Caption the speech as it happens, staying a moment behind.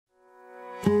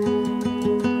Today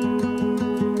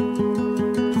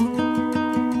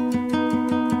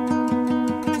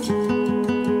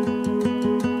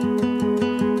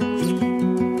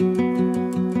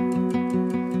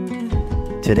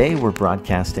we're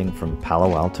broadcasting from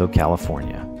Palo Alto,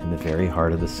 California, in the very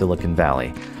heart of the Silicon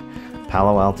Valley.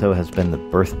 Palo Alto has been the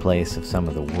birthplace of some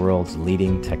of the world's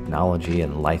leading technology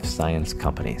and life science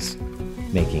companies,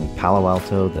 making Palo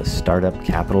Alto the startup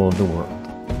capital of the world.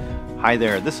 Hi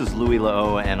there, this is Louis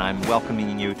Lo, and I'm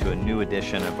welcoming you to a new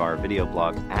edition of our video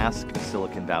blog, Ask a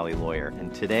Silicon Valley Lawyer.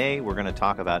 And today we're going to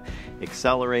talk about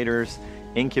accelerators,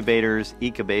 incubators,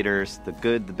 ecobators, the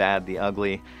good, the bad, the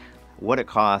ugly, what it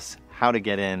costs, how to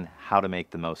get in, how to make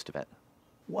the most of it.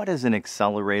 What is an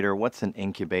accelerator? What's an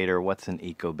incubator? What's an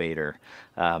ecobator?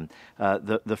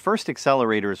 The first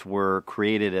accelerators were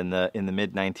created in the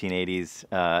mid 1980s,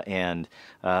 and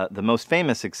the most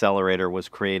famous accelerator was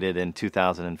created in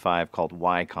 2005 called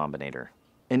Y Combinator.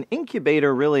 An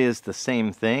incubator really is the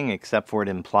same thing, except for it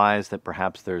implies that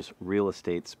perhaps there's real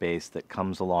estate space that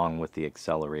comes along with the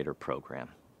accelerator program.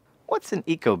 What's an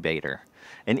ecobator?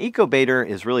 An ecobator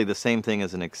is really the same thing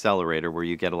as an accelerator, where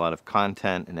you get a lot of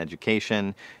content and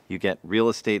education. You get real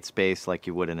estate space like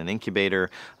you would in an incubator,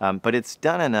 but it's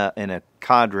done in a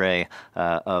cadre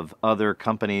of other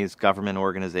companies, government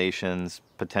organizations,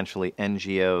 potentially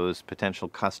NGOs, potential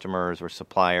customers or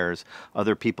suppliers,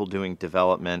 other people doing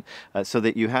development, so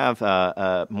that you have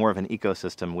more of an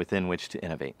ecosystem within which to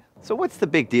innovate. So what's the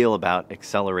big deal about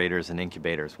accelerators and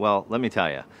incubators? Well, let me tell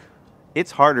you. It's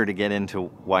harder to get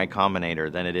into Y Combinator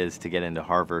than it is to get into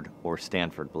Harvard or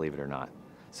Stanford, believe it or not.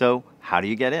 So how do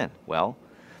you get in? Well,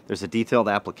 there's a detailed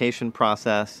application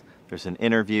process. There's an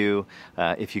interview.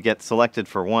 If you get selected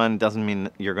for one, doesn't mean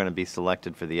you're going to be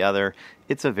selected for the other.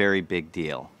 It's a very big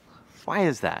deal. Why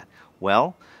is that?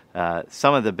 Well,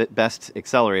 some of the best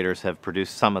accelerators have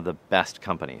produced some of the best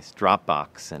companies.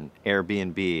 Dropbox and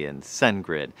Airbnb and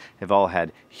SendGrid have all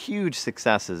had huge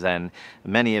successes, and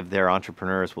many of their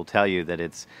entrepreneurs will tell you that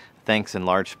it's thanks in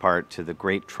large part to the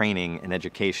great training and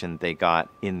education they got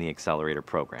in the accelerator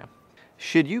program.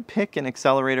 Should you pick an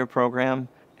accelerator program,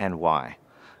 and why?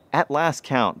 At last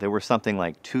count, there were something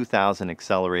like 2,000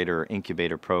 accelerator or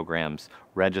incubator programs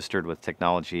registered with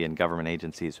technology and government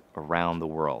agencies around the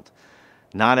world.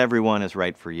 Not everyone is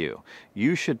right for you.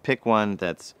 You should pick one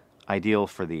that's ideal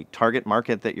for the target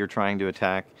market that you're trying to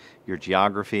attack, your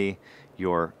geography,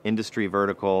 your industry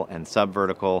vertical and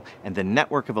sub-vertical, and the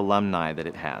network of alumni that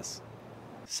it has.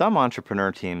 Some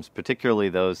entrepreneur teams, particularly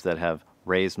those that have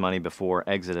raised money before,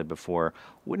 exited before,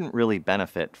 wouldn't really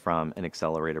benefit from an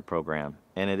accelerator program,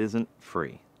 and it isn't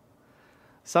free.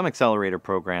 Some accelerator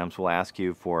programs will ask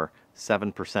you for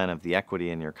 7% of the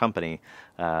equity in your company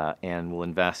and will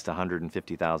invest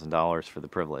 $150,000 for the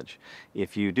privilege.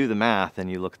 If you do the math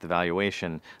and you look at the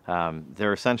valuation,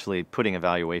 they're essentially putting a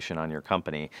valuation on your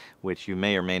company, which you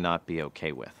may or may not be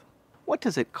okay with. What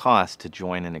does it cost to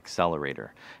join an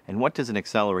accelerator? And what does an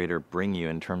accelerator bring you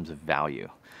in terms of value?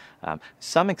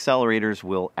 Some accelerators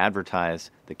will advertise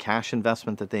the cash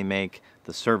investment that they make,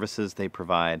 the services they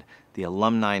provide, the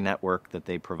alumni network that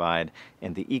they provide,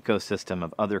 and the ecosystem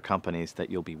of other companies that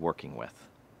you'll be working with.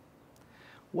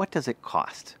 What does it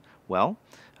cost? Well,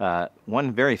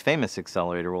 one very famous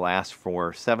accelerator will ask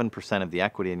for 7% of the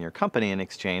equity in your company in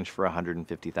exchange for a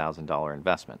 $150,000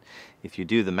 investment. If you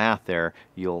do the math there,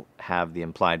 you'll have the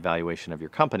implied valuation of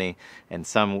your company, and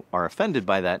some are offended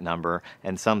by that number,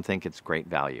 and some think it's great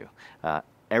value.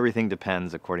 Everything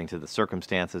depends according to the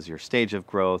circumstances, your stage of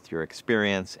growth, your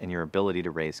experience, and your ability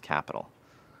to raise capital.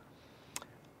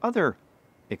 Other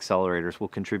accelerators will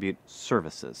contribute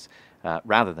services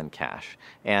rather than cash.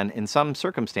 And in some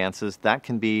circumstances, that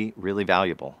can be really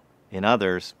valuable. In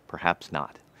others, perhaps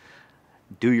not.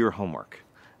 Do your homework.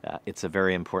 It's a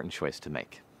very important choice to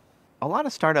make. A lot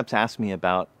of startups ask me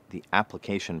about the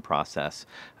application process.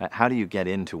 How do you get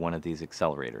into one of these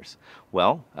accelerators?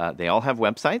 Well, they all have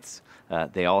websites.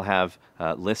 They all have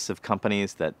lists of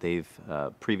companies that they've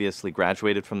previously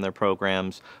graduated from their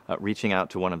programs. Reaching out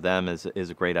to one of them is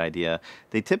a great idea.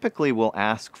 They typically will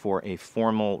ask for a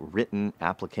formal written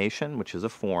application, which is a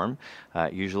form.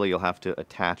 Usually you'll have to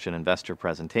attach an investor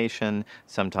presentation,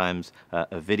 sometimes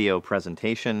a video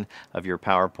presentation of your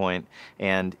PowerPoint.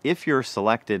 And if you're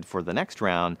selected for the next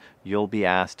round, you'll be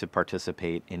asked to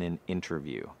participate in an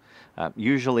interview.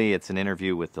 Usually it's an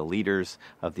interview with the leaders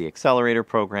of the accelerator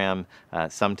program.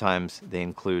 Sometimes they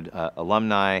include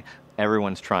alumni.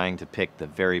 Everyone's trying to pick the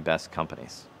very best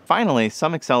companies. Finally,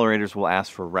 some accelerators will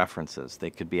ask for references.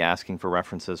 They could be asking for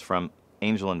references from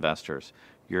angel investors,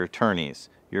 your attorneys,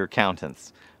 your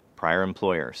accountants, prior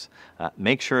employers.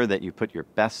 Make sure that you put your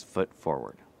best foot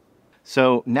forward.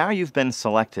 So now you've been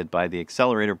selected by the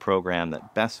accelerator program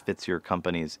that best fits your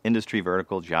company's industry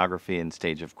vertical, geography, and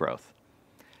stage of growth.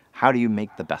 How do you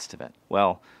make the best of it?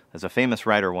 Well, as a famous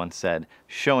writer once said,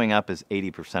 showing up is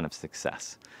 80% of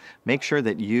success. Make sure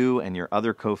that you and your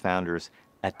other co-founders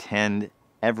attend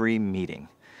every meeting.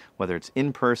 Whether it's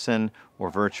in person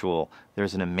or virtual,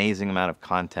 there's an amazing amount of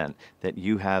content that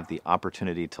you have the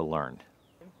opportunity to learn.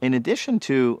 In addition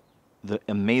to the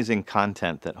amazing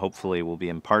content that hopefully will be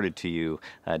imparted to you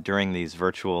during these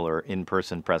virtual or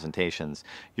in-person presentations,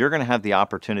 you're going to have the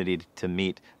opportunity to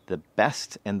meet the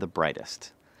best and the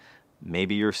brightest.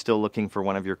 Maybe you're still looking for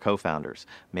one of your co-founders.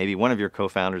 Maybe one of your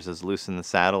co-founders is loose in the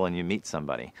saddle and you meet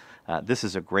somebody. This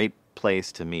is a great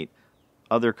place to meet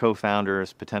other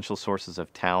co-founders, potential sources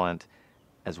of talent,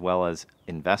 as well as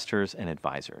investors and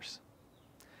advisors.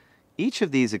 Each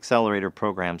of these accelerator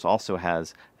programs also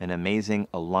has an amazing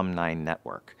alumni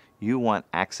network. You want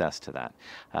access to that,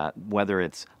 whether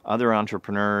it's other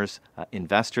entrepreneurs,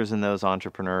 investors in those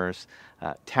entrepreneurs,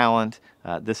 talent.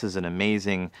 This is an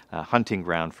amazing hunting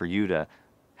ground for you to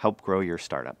help grow your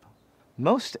startup.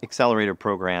 Most accelerator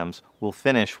programs will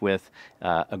finish with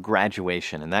a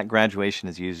graduation, and that graduation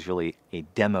is usually a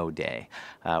demo day,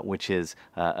 which is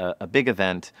a big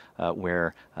event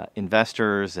where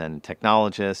investors and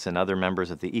technologists and other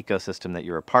members of the ecosystem that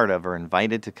you're a part of are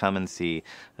invited to come and see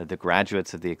the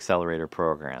graduates of the accelerator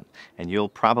program. And you'll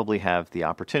probably have the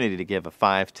opportunity to give a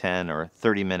 5, 10, or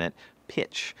 30-minute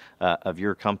pitch of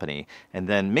your company and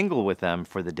then mingle with them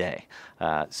for the day.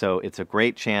 So it's a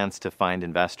great chance to find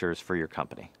investors for your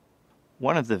company.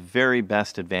 One of the very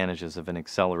best advantages of an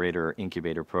accelerator or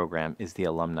incubator program is the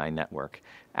alumni network.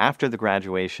 After the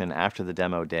graduation, after the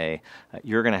demo day,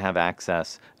 you're going to have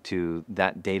access to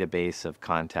that database of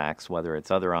contacts, whether it's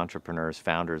other entrepreneurs,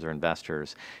 founders, or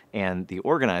investors. And the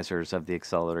organizers of the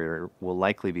accelerator will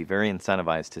likely be very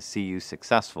incentivized to see you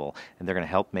successful, and they're going to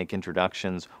help make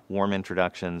introductions, warm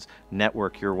introductions,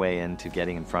 network your way into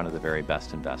getting in front of the very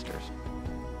best investors.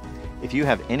 If you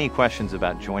have any questions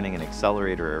about joining an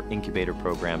accelerator or incubator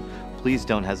program, please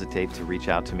don't hesitate to reach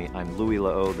out to me. I'm Louis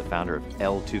Leau, the founder of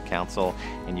L2 Counsel,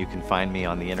 and you can find me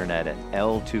on the internet at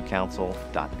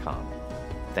l2counsel.com.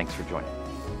 Thanks for joining.